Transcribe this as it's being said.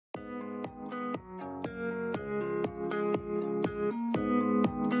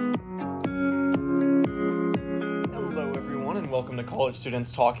welcome to College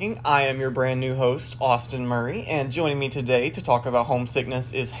Students Talking. I am your brand new host, Austin Murray, and joining me today to talk about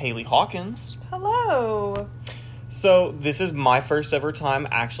homesickness is Haley Hawkins. Hello. So, this is my first ever time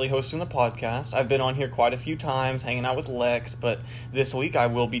actually hosting the podcast. I've been on here quite a few times, hanging out with Lex, but this week I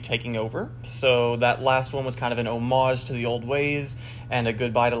will be taking over. So, that last one was kind of an homage to the old ways and a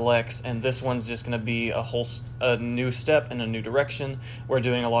goodbye to Lex, and this one's just going to be a new step in a new direction. We're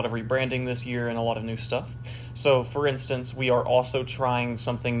doing a lot of rebranding this year and a lot of new stuff. So, for instance, we are also trying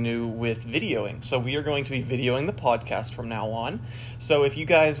something new with videoing. So, we are going to be videoing the podcast from now on. So, if you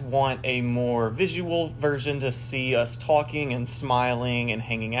guys want a more visual version to see us talking and smiling and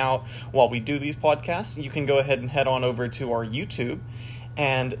hanging out while we do these podcasts, you can go ahead and head on over to our YouTube.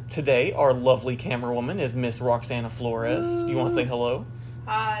 And today, our lovely camera woman is Miss Roxana Flores. Do you want to say hello?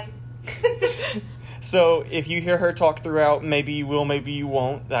 Hi. So, if you hear her talk throughout, maybe you will, maybe you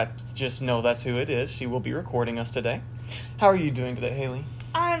won't. Just know that's who it is. She will be recording us today. How are you doing today, Haley?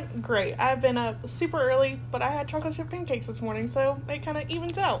 I'm great. I've been up super early, but I had chocolate chip pancakes this morning, so it kind of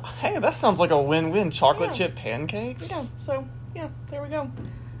evens out. Hey, that sounds like a win-win. Chocolate chip pancakes? Yeah, there we go.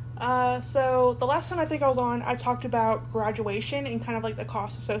 So the last time I think I was on, I talked about graduation and kind of like the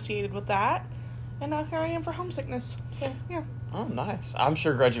costs associated with that. And now here I am for homesickness. So, yeah. Oh, nice. I'm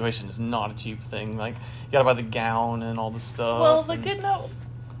sure graduation is not a cheap thing. Like, you gotta buy the gown and all the stuff.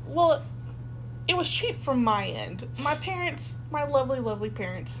 Well, it was cheap from my end. My parents, my lovely, lovely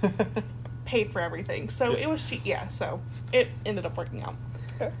parents, paid for everything. So it was cheap. Yeah, so it ended up working out.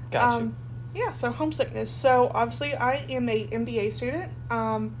 Okay, gotcha. Yeah, so homesickness. So obviously I am a MBA student,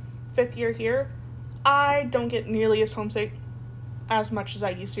 5th year here. I don't get nearly as homesick as much as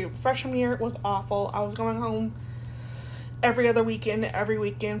I used to. Freshman year was awful. I was going home every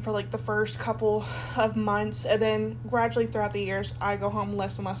weekend for like the first couple of months, and then gradually throughout the years I go home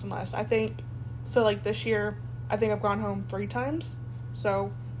less and less and less. I think so, like this year I think I've gone home 3 times,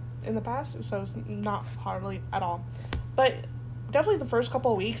 so in the past, so it's not hardly at all. But definitely the first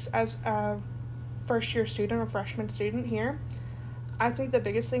couple of weeks as a first year student or freshman student here, I think the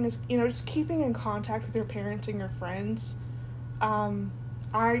biggest thing is, just keeping in contact with your parents and your friends.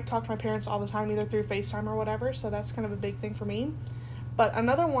 I talk to my parents all the time, either through FaceTime or whatever, so that's kind of a big thing for me. But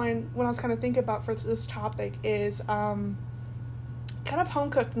another one, when I was kind of thinking about for this topic, is kind of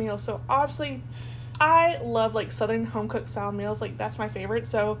home-cooked meals. So obviously, I love, like, Southern home-cooked style meals. Like, that's my favorite.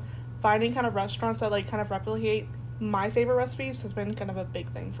 So finding kind of restaurants that, like, kind of replicate my favorite recipes has been kind of a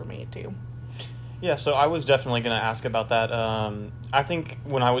big thing for me, too. Yeah, so I was definitely going to ask about that. I think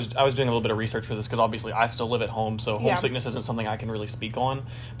when I was doing a little bit of research for this, because obviously I still live at home, so homesickness isn't something I can really speak on.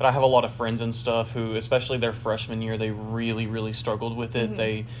 But I have a lot of friends and stuff who, especially their freshman year, they really, really struggled with it. Mm-hmm.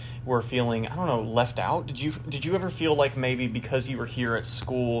 They were feeling, left out. Did you ever feel like maybe because you were here at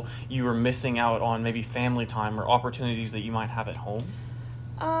school, you were missing out on maybe family time or opportunities that you might have at home?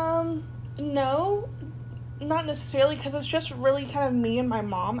 No. Not necessarily, because it's just really kind of me and my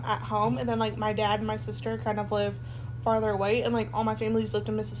mom at home, and then, like, my dad and my sister kind of live farther away, and, like, all my family's lived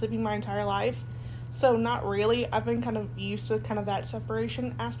in Mississippi my entire life, so not really. I've been kind of used to kind of that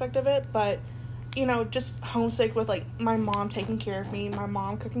separation aspect of it, but, just homesick with, like, my mom taking care of me, my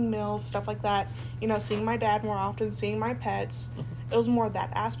mom cooking meals, stuff like that, seeing my dad more often, seeing my pets. It was more that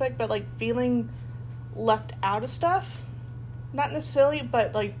aspect, but, like, feeling left out of stuff, not necessarily,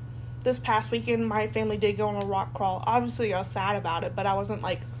 but, like, this past weekend, my family did go on a rock crawl. Obviously, I was sad about it, but I wasn't,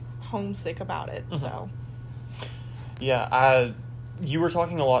 like, homesick about it, so. Yeah, you were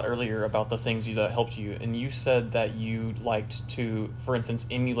talking a lot earlier about the things that helped you, and you said that you liked to, for instance,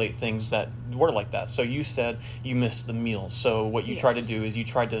 emulate things that were like that. So you said you missed the meals. So what you tried to do is you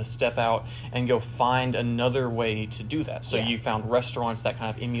tried to step out and go find another way to do that. So you found restaurants that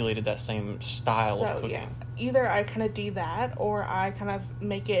kind of emulated that same style of cooking. Yeah. Either I kind of do that, or I kind of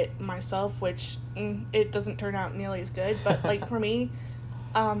make it myself, which it doesn't turn out nearly as good. But, like, for me,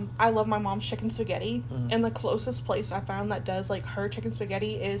 I love my mom's chicken spaghetti, and the closest place I found that does, like, her chicken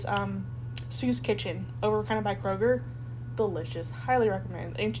spaghetti is Sue's Kitchen over kind of by Kroger. Delicious. Highly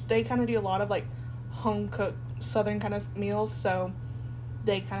recommend. And they kind of do a lot of, like, home-cooked Southern kind of meals, so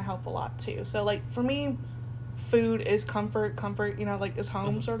they kind of help a lot, too. So, like, for me, food is comfort, like, is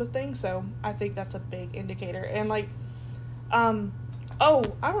home sort of thing, so I think that's a big indicator. And, like, I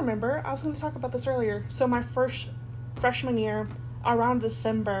remember, I was going to talk about this earlier. So my first freshman year, around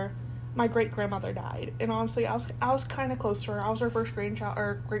December, my great-grandmother died, and honestly, I was kind of close to her. I was her first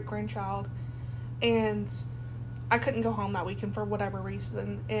great-grandchild, and I couldn't go home that weekend for whatever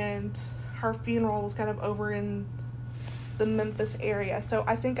reason, and her funeral was kind of over in the Memphis area, so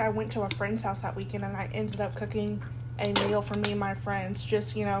I think I went to a friend's house that weekend, and I ended up cooking a meal for me and my friends,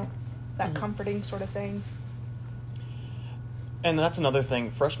 just, that comforting sort of thing. And that's another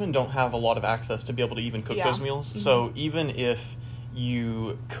thing. Freshmen don't have a lot of access to be able to even cook those meals. Mm-hmm. So even if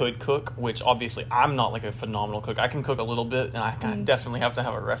you could cook, which obviously I'm not like a phenomenal cook. I can cook a little bit, and I definitely have to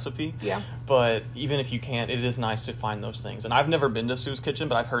have a recipe. Yeah. But even if you can't, it is nice to find those things. And I've never been to Sue's Kitchen,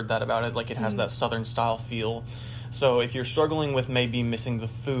 but I've heard that about it. Like, it has that Southern style feel. So if you're struggling with maybe missing the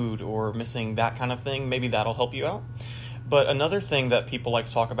food or missing that kind of thing, maybe that'll help you out. But another thing that people like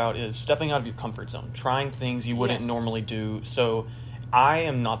to talk about is stepping out of your comfort zone, trying things you wouldn't normally do. So I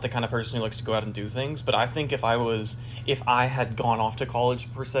am not the kind of person who likes to go out and do things, but I think if I had gone off to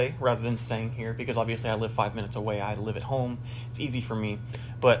college per se, rather than staying here, because obviously I live 5 minutes away, I live at home, it's easy for me.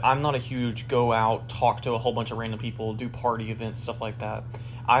 But I'm not a huge go out, talk to a whole bunch of random people, do party events, stuff like that.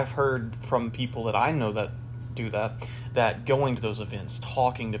 I've heard from people that I know that do that going to those events,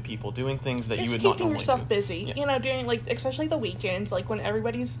 talking to people, doing things that you would not normally do. Keeping yourself busy, during, like, especially the weekends, like when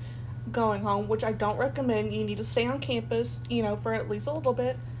everybody's going home, which I don't recommend. You need to stay on campus, for at least a little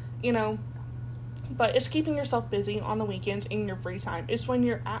bit, but it's keeping yourself busy on the weekends in your free time. It's when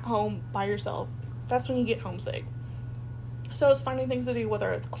you're at home by yourself. That's when you get homesick. So it's finding things to do,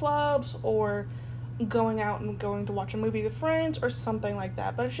 whether it's clubs or going out and going to watch a movie with friends or something like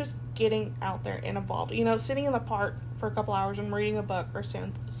that. But it's just getting out there and involved. Sitting in the park for a couple hours and reading a book or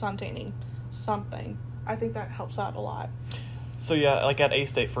sun-tanning something. I think that helps out a lot. So yeah, like at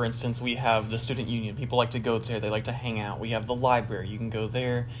A-State, for instance, we have the student union. People like to go there. They like to hang out. We have the library. You can go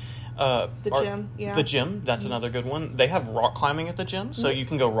there. Gym, yeah. The gym, that's another good one. They have rock climbing at the gym, so you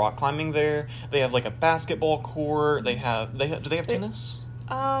can go rock climbing there. They have like a basketball court. Do they have tennis?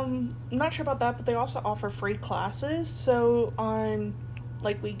 I'm not sure about that, but they also offer free classes. So on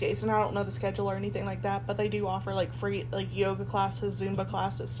like weekdays, and I don't know the schedule or anything like that, but they do offer like free like yoga classes, Zumba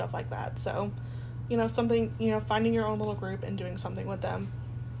classes, stuff like that. So, something, finding your own little group and doing something with them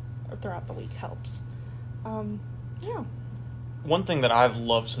throughout the week helps. Yeah. One thing that I've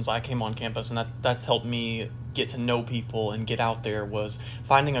loved since I came on campus, and that's helped me get to know people and get out there, was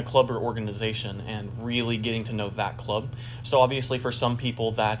finding a club or organization and really getting to know that club. So obviously for some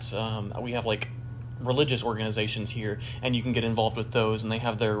people that's, we have like religious organizations here, and you can get involved with those, and they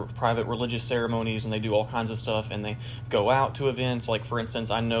have their private religious ceremonies, and they do all kinds of stuff, and they go out to events. Like, for instance,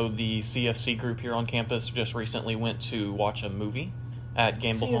 I know the CFC group here on campus just recently went to watch a movie at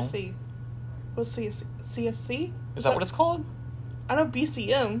Gamble CFC. Home. What's CFC? Is that what it's called? I know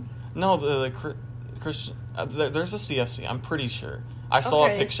BCM. No, the Christian. There's a CFC. I'm pretty sure. I saw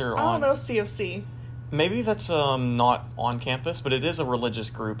a picture on. I don't know CFC. Maybe that's not on campus, but it is a religious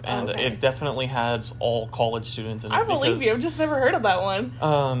group, and it definitely has all college students in it. I believe you. I've just never heard of that one.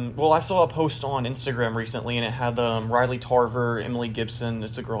 Well, I saw a post on Instagram recently, and it had Riley Tarver, Emily Gibson.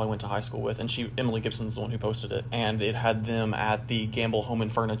 It's a girl I went to high school with, and Emily Gibson's the one who posted it. And it had them at the Gamble Home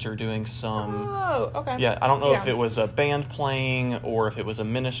and Furniture doing some... Oh, okay. Yeah, I don't know if it was a band playing, or if it was a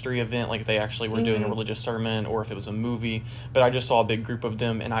ministry event, like they actually were doing a religious sermon, or if it was a movie. But I just saw a big group of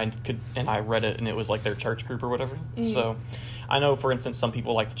them, and I read it, and it was like their church group or whatever. So I know, for instance, some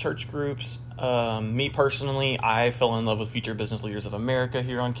people like the church groups. Me personally, I fell in love with Future Business Leaders of America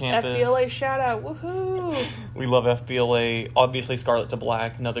here on campus. FBLA shout out, woohoo! We love FBLA. Obviously, Scarlet to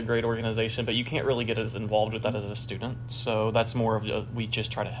Black, another great organization, but you can't really get as involved with that as a student. So that's more of a we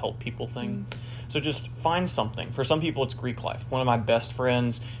just try to help people thing. So just find something. For some people, it's Greek life. One of my best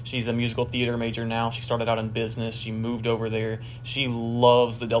friends, she's a musical theater major now. She started out in business. She moved over there. She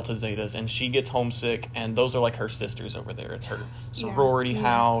loves the Delta Zetas, and she gets homesick, and those are like her sisters over there. It's her sorority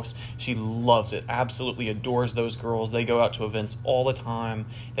house. She loves it. Absolutely adores those girls. They go out to events all the time.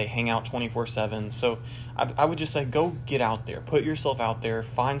 They hang out 24/7. So I would just say go get out there. Put yourself out there.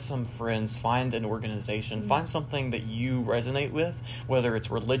 Find some friends. Find an organization. Find something that you resonate with, whether it's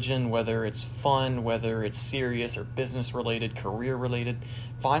religion, whether it's fun, whether it's serious or business related, career related.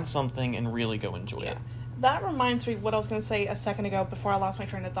 Find something and really go enjoy it. That reminds me what I was going to say a second ago before I lost my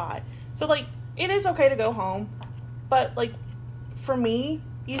train of thought. So, like, it is okay to go home, but, like, for me,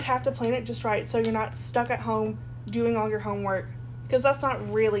 you have to plan it just right so you're not stuck at home doing all your homework, because that's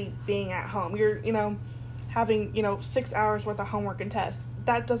not really being at home. You're, having, 6 hours worth of homework and tests.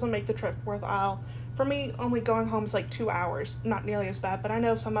 That doesn't make the trip worthwhile. For me, only going home is like 2 hours. Not nearly as bad, but I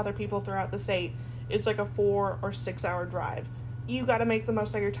know some other people throughout the state, it's like a 4 or 6 hour drive. You got to make the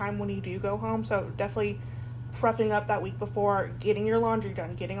most of your time when you do go home, so definitely prepping up that week before, getting your laundry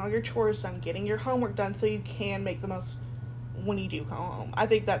done, getting all your chores done, getting your homework done so you can make the most when you do go home. I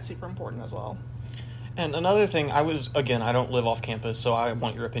think that's super important as well. And another thing, I don't live off campus, so I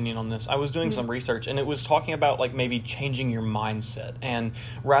want your opinion on this. I was doing some research, and it was talking about, like, maybe changing your mindset. And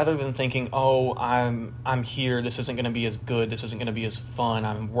rather than thinking, oh, I'm here, this isn't going to be as good, this isn't going to be as fun,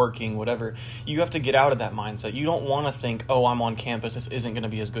 I'm working, whatever, you have to get out of that mindset. You don't want to think, oh, I'm on campus, this isn't going to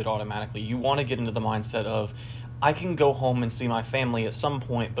be as good automatically. You want to get into the mindset of, I can go home and see my family at some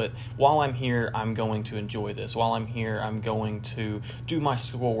point, but while I'm here, I'm going to enjoy this. While I'm here, I'm going to do my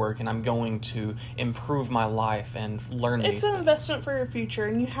schoolwork, and I'm going to improve my life and learn these things. It's an investment for your future,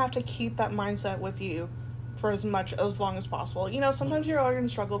 and you have to keep that mindset with you for as long as possible. You know, sometimes you're all going to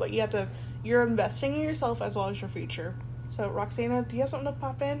struggle, but you're investing in yourself as well as your future. So, Roxana, do you have something to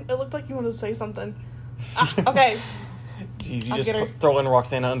pop in? It looked like you wanted to say something. Okay. Jeez, you just throwing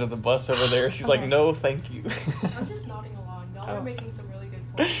Roxana under the bus over there. She's like, no, thank you. I'm just nodding along. Y'all are making some really good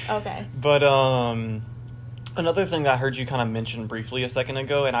points. Okay. But, another thing that I heard you kind of mention briefly a second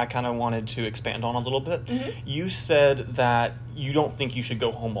ago, and I kind of wanted to expand on a little bit, you said that you don't think you should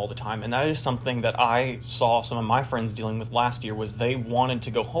go home all the time, and that is something that I saw some of my friends dealing with last year, was they wanted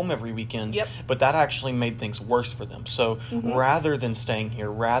to go home every weekend, but that actually made things worse for them. So rather than staying here,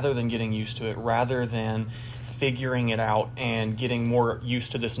 rather than getting used to it, rather than figuring it out and getting more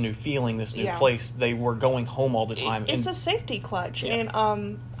used to this new feeling, this new place, they were going home all the time. It's a safety clutch, and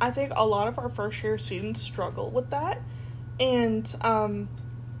I think a lot of our first year students struggle with that, and I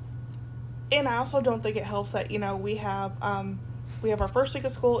also don't think it helps that, you know, we have our first week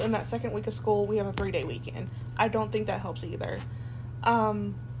of school, and that second week of school we have a 3-day weekend. I don't think that helps either.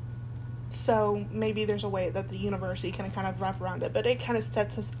 So maybe there's a way that the university can kind of wrap around it, but it kind of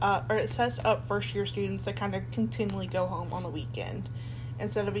sets up first year students to kind of continually go home on the weekend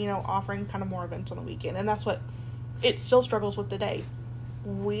instead of, you know, offering kind of more events on the weekend. And that's what it still struggles with today.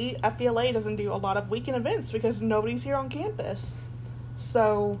 FBLA doesn't do a lot of weekend events because nobody's here on campus.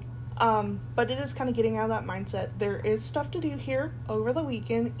 So, but it is kind of getting out of that mindset. There is stuff to do here over the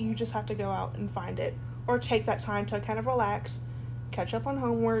weekend. You just have to go out and find it, or take that time to kind of relax, catch up on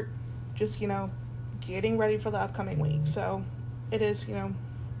homework, just, you know, getting ready for the upcoming week. So it is, you know,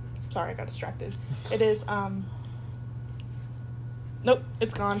 sorry, I got distracted. It is, nope,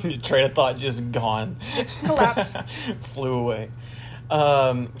 it's gone. Your train of thought just gone. Collapsed. Flew away.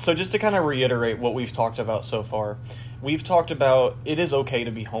 So just to kind of reiterate what we've talked about so far, we've talked about it is okay to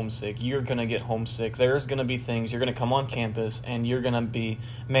be homesick. You're going to get homesick. There's going to be things. You're going to come on campus and you're going to be,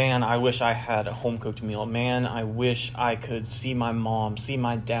 man, I wish I had a home-cooked meal. Man, I wish I could see my mom, see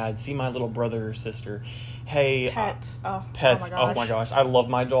my dad, see my little brother or sister. Hey, pets. Pets. Oh my gosh. I love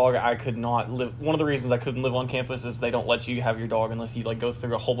my dog. I could not live. One of the reasons I couldn't live on campus is they don't let you have your dog unless you, like, go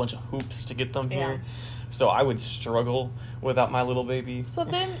through a whole bunch of hoops to get them here. So I would struggle without my little baby. So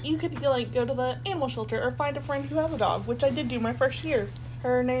then you could, like, go to the animal shelter or find a friend who has a dog, which I did do my first year.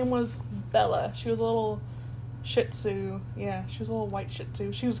 Her name was Bella. She was a little Shih Tzu. Yeah, she was a little white Shih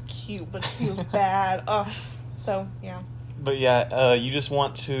Tzu. She was cute, but she was bad. So, yeah. But yeah, you just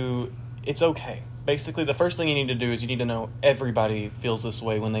want to, it's okay. Basically, the first thing you need to do is you need to know everybody feels this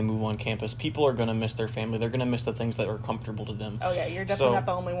way when they move on campus. People are going to miss their family. They're going to miss the things that are comfortable to them. Oh, yeah, you're definitely not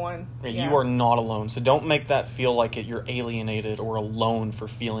the only one. Yeah. You are not alone. So don't make that feel like you're alienated or alone for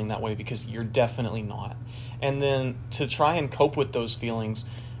feeling that way, because you're definitely not. And then to try and cope with those feelings,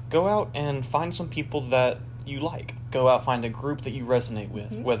 go out and find some people that you like. Go out, find a group that you resonate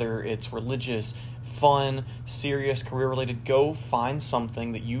with, whether it's religious, fun, serious, career-related. Go find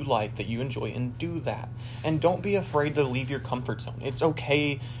something that you like, that you enjoy, and do that. And don't be afraid to leave your comfort zone. It's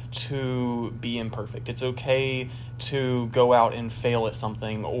okay to be imperfect. It's okay to go out and fail at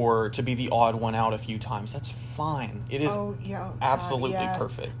something, or to be the odd one out a few times. That's fine. It is absolutely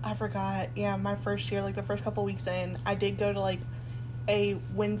perfect. I forgot. Yeah, my first year, like the first couple weeks in, I did go to like a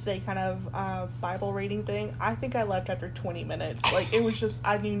Wednesday kind of Bible reading thing. I think I left after 20 minutes. Like, it was just,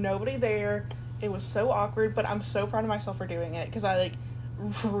 I knew nobody there. It was so awkward, but I'm so proud of myself for doing it, because I, like,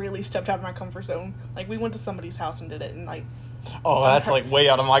 really stepped out of my comfort zone. Like, we went to somebody's house and did it, and, like... Oh, that's, like, way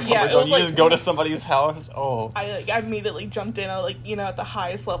out of my comfort zone. You just go to somebody's house? Oh. I immediately jumped in, like, you know, at the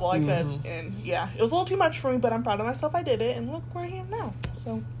highest level I could, and, yeah. It was a little too much for me, but I'm proud of myself I did it, and look where I am now.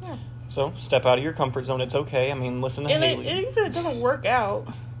 So, yeah. So, step out of your comfort zone. It's okay. I mean, listen to Haley. And even if it doesn't work out,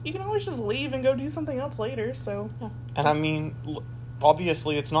 you can always just leave and go do something else later, so... Yeah. And, I mean...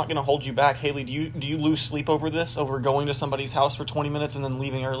 Obviously, it's not going to hold you back. Haley, do you lose sleep over this? Over going to somebody's house for 20 minutes and then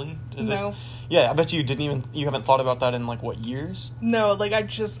leaving early? No. Yeah, I bet you haven't thought about that in, like, what, years? No, like, I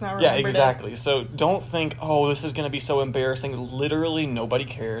just now remembered. Yeah, exactly. So don't think, oh, this is going to be so embarrassing. Literally, nobody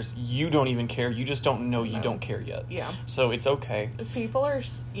cares. You don't even care. You just don't know you don't care yet. Yeah. So it's okay. If people are,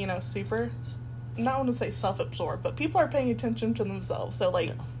 super, not want to say self-absorbed, but people are paying attention to themselves. So,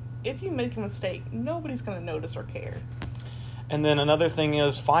 like, if you make a mistake, nobody's going to notice or care. And then another thing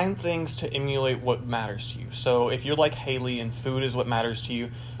is find things to emulate what matters to you. So if you're like Haley and food is what matters to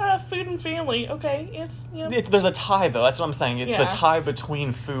you. Food and family, okay. It's, you know. There's a tie, though. That's what I'm saying. It's Yeah. the tie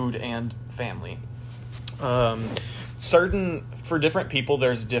between food and family. For different people,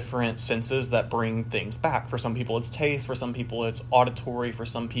 there's different senses that bring things back. For some people, it's taste. For some people, it's auditory. For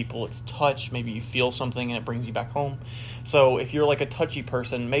some people, it's touch. Maybe you feel something and it brings you back home. So if you're like a touchy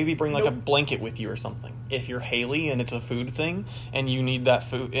person, maybe bring like a blanket with you or something. If you're Haley and it's a food thing and you need that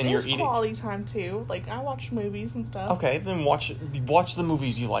food and you're eating quality time too. Like, I watch movies and stuff. Okay, then watch the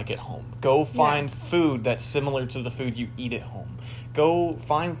movies you like at home. Go find food that's similar to the food you eat at home. Go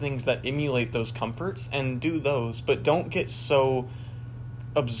find things that emulate those comforts and do those, but don't get so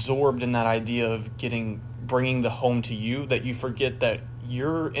absorbed in that idea of bringing the home to you that you forget that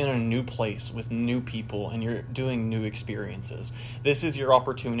you're in a new place with new people and you're doing new experiences. This is your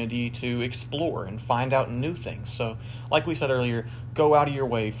opportunity to explore and find out new things. So, like we said earlier, go out of your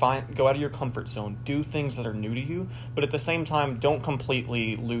way, go out of your comfort zone, do things that are new to you, but at the same time, don't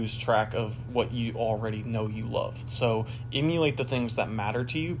completely lose track of what you already know you love. So, emulate the things that matter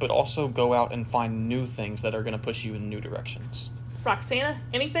to you, but also go out and find new things that are going to push you in new directions. Roxana,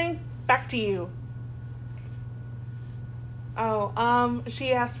 anything? Back to you.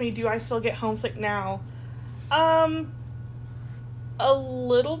 She asked me, do I still get homesick now? A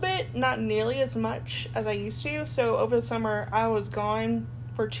little bit, not nearly as much as I used to. So over the summer, I was gone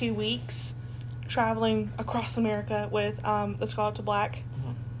for 2 weeks, traveling across America with the Scarlet to Black.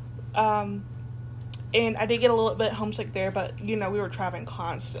 And I did get a little bit homesick there, but, you know, we were traveling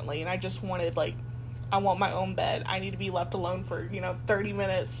constantly, and I just wanted, like, I want my own bed. I need to be left alone for, 30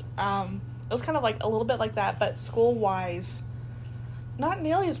 minutes. It was kind of like a little bit like that, but school-wise, not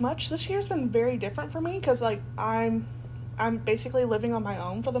nearly as much. This year's been very different for me because, like, I'm basically living on my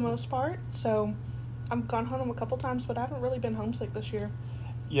own for the most part. So I've gone home a couple times, but I haven't really been homesick this year.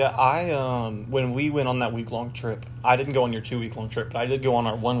 Yeah, when we went on that week-long trip, I didn't go on your 2-week-long trip, but I did go on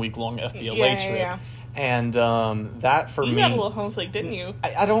our 1-week-long FBLA trip. Yeah. And that for me... You got a little homesick, didn't you?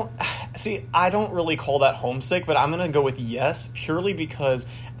 I don't really call that homesick, but I'm going to go with yes, purely because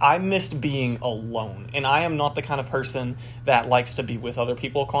I missed being alone. And I am not the kind of person that likes to be with other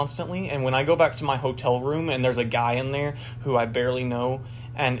people constantly. And when I go back to my hotel room and there's a guy in there who I barely know,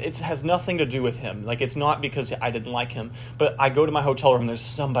 and it has nothing to do with him. Like, it's not because I didn't like him, but I go to my hotel room, there's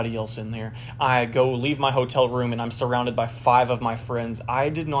somebody else in there. I go leave my hotel room, and I'm surrounded by 5 of my friends. I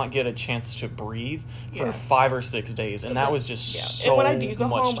did not get a chance to breathe for 5 or 6 days, and that was just so And when I do go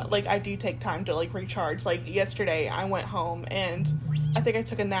much home, time. like, I do take time to, like, recharge. Like, yesterday, I went home, and I think I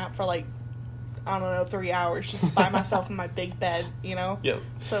took a nap for, like, I don't know, 3 hours just by myself in my big bed, you know? Yep.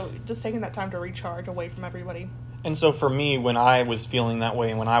 So, just taking that time to recharge away from everybody. And so for me, when I was feeling that way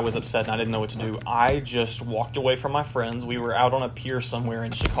and when I was upset and I didn't know what to do, I just walked away from my friends. We were out on a pier somewhere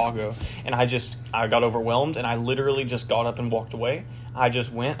in Chicago, and I got overwhelmed, and I literally just got up and walked away. I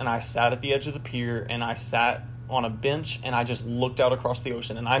just went and I sat at the edge of the pier, and I sat on a bench, and I just looked out across the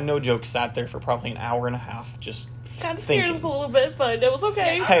ocean. And I, no joke, sat there for probably an hour and a half just kind of scared us a little bit, but it was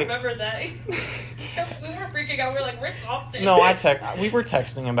okay. Yeah, I remember that. We were freaking out. We were like, we're exhausted. No, we were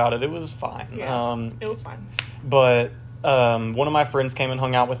texting about it. It was fine. Yeah, it was fine. But one of my friends came and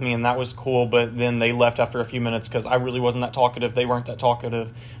hung out with me, and that was cool, but then they left after a few minutes because I really wasn't that talkative. They weren't that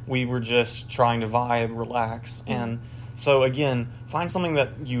talkative. We were just trying to vibe, relax. Mm-hmm. And so, again, find something that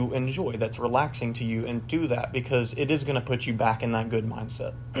you enjoy, that's relaxing to you, and do that because it is going to put you back in that good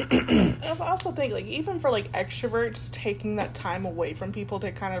mindset. I also think, like, even for, like, extroverts, taking that time away from people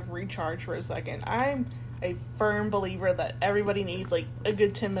to kind of recharge for a second. I'm a firm believer that everybody needs, like, a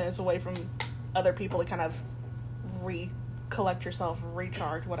good 10 minutes away from other people to kind of recollect yourself,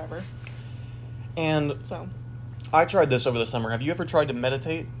 recharge, whatever. And so, I tried this over the summer. Have you ever tried to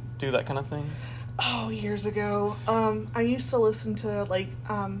meditate, do that kind of thing? Oh, years ago. I used to listen to, like,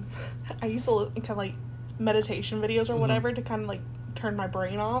 kind of, like, meditation videos or whatever to kind of, like, turn my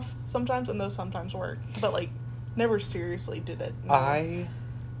brain off sometimes, and those sometimes work. But, like, never seriously did it. No.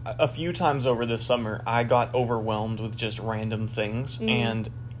 A few times over this summer, I got overwhelmed with just random things, and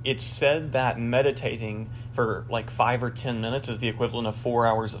it's said that meditating for like 5 or 10 minutes is the equivalent of 4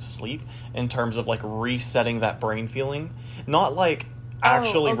 hours of sleep in terms of like resetting that brain feeling. Not like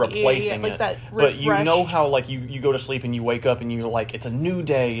actually replacing like it, that but you know how like you go to sleep and you wake up and you're like, it's a new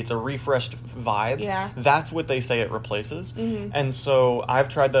day, it's a refreshed vibe. Yeah. That's what they say it replaces. Mm-hmm. And so I've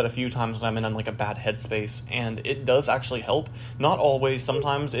tried that a few times when I'm in like a bad headspace, and it does actually help. Not always,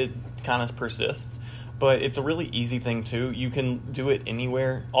 sometimes it kind of persists. But it's a really easy thing, too. You can do it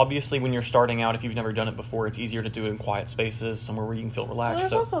anywhere. Obviously, when you're starting out, if you've never done it before, it's easier to do it in quiet spaces, somewhere where you can feel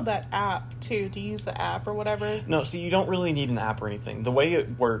relaxed. Well, there's also that app, too. Do you use the app or whatever? No, so you don't really need an app or anything. The way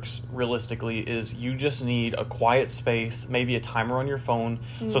it works, realistically, is you just need a quiet space, maybe a timer on your phone.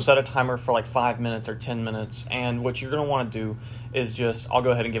 So set a timer for like 5 minutes or 10 minutes. And what you're going to want to do is just, I'll go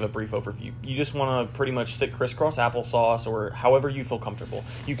ahead and give a brief overview. You just want to pretty much sit crisscross applesauce or however you feel comfortable.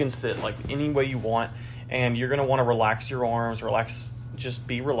 You can sit like any way you want. And you're going to want to relax your arms, just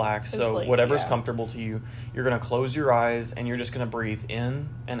be relaxed. It's so like, whatever's comfortable to you, you're going to close your eyes and you're just going to breathe in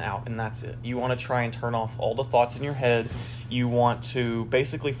and out, and that's it. You want to try and turn off all the thoughts in your head. You want to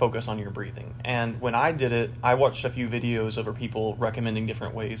basically focus on your breathing. And when I did it, I watched a few videos of people recommending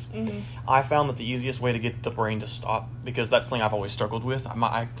different ways. Mm-hmm. I found that the easiest way to get the brain to stop, because that's something I've always struggled with.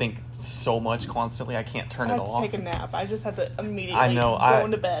 I think so much constantly, I can't turn it off. I had to take a nap. I just had to immediately go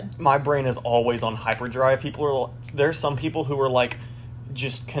into bed. My brain is always on hyperdrive. There's some people who are like,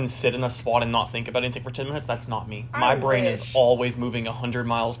 just can sit in a spot and not think about anything for 10 minutes. That's not me. My brain is always moving 100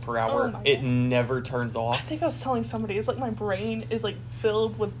 miles per hour. It never turns off. I think I was telling somebody, it's like my brain is like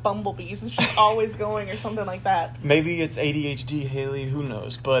filled with bumblebees. It's just always going or something like that. Maybe it's ADHD, Haley. Who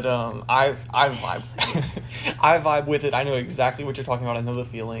knows? But I vibe. I vibe with it. I know exactly what you're talking about. I know the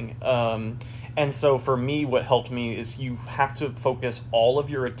feeling. And so for me, what helped me is you have to focus all of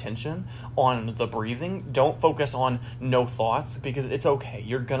your attention on the breathing. Don't focus on no thoughts, because it's okay.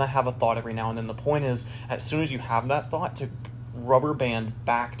 You're going to have a thought every now and then. The point is, as soon as you have that thought, to rubber band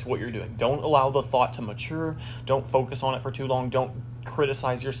back to what you're doing. Don't allow the thought to mature. Don't focus on it for too long. Don't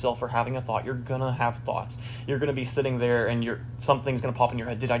criticize yourself for having a thought. You're going to have thoughts. You're going to be sitting there and something's going to pop in your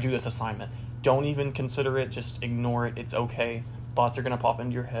head. Did I do this assignment? Don't even consider it. Just ignore it. It's okay. Thoughts are going to pop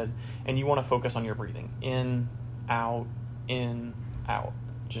into your head, and you want to focus on your breathing. In, out, in, out.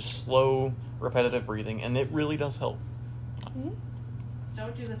 Just slow, repetitive breathing, and it really does help. Mm-hmm.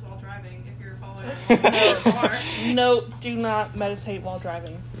 Don't do this while driving if you're following along in the car. No, do not meditate while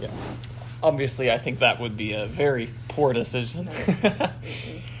driving. Yeah. Obviously, I think that would be a very poor decision. No.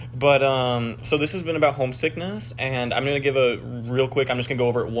 But, so this has been about homesickness, and I'm going to give I'm just going to go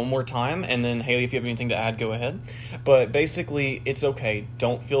over it one more time, and then, Haley, if you have anything to add, go ahead. But basically, it's okay.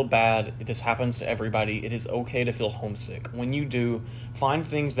 Don't feel bad. This happens to everybody. It is okay to feel homesick. When you do, find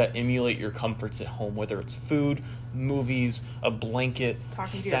things that emulate your comforts at home, whether it's food, movies, a blanket, talking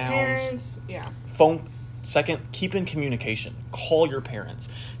sounds. To your parents, yeah. Phone. Second, keep in communication. Call your parents.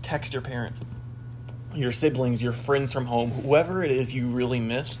 Text your parents. Your siblings, your friends from home, whoever it is you really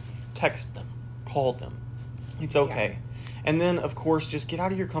miss, text them, call them. It's okay. Yeah. And then, of course, just get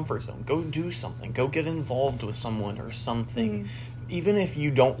out of your comfort zone. Go do something. Go get involved with someone or something. Even if you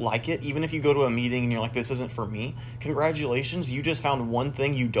don't like it, even if you go to a meeting and you're like, this isn't for me, congratulations, you just found one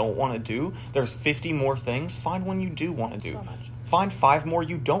thing you don't want to do. There's 50 more things. Find one you do want to do. So much. Find 5 more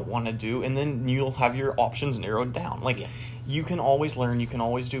you don't want to do, and then you'll have your options narrowed down. You can always learn, you can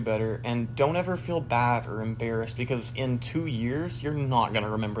always do better, and don't ever feel bad or embarrassed, because in 2 years, you're not going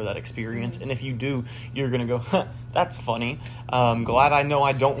to remember that experience, and if you do, you're going to go, huh, that's funny. Glad I know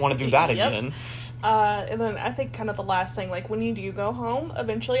I don't want to do that again. And then I think kind of the last thing, like when you do go home,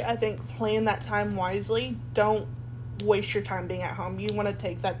 eventually, I think plan that time wisely. Don't waste your time being at home. You want to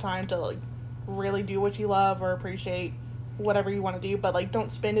take that time to like really do what you love or appreciate whatever you want to do, but like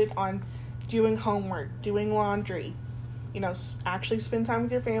don't spend it on doing homework, doing laundry. Actually spend time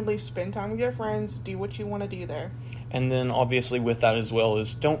with your family, spend time with your friends, do what you want to do there. And then obviously with that as well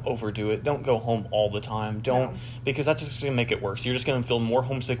is don't overdo it. Don't go home all the time. Because that's just going to make it worse. You're just going to feel more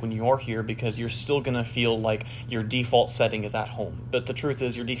homesick when you are here, because you're still going to feel like your default setting is at home. But the truth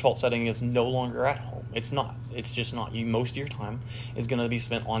is your default setting is no longer at home. It's not. It's just not. Most of your time is going to be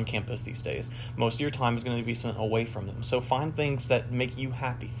spent on campus these days. Most of your time is going to be spent away from them. So find things that make you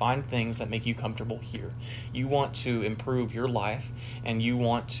happy. Find things that make you comfortable here. You want to improve your life, and you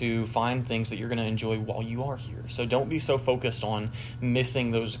want to find things that you're going to enjoy while you are here. So don't be so focused on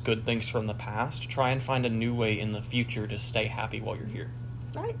missing those good things from the past. Try and find a new way in the future to stay happy while you're here.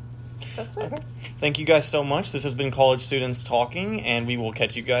 All right. That's it. Okay. Thank you guys so much. This has been College Students Talking, and we will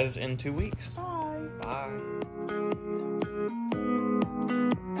catch you guys in 2 weeks. Bye.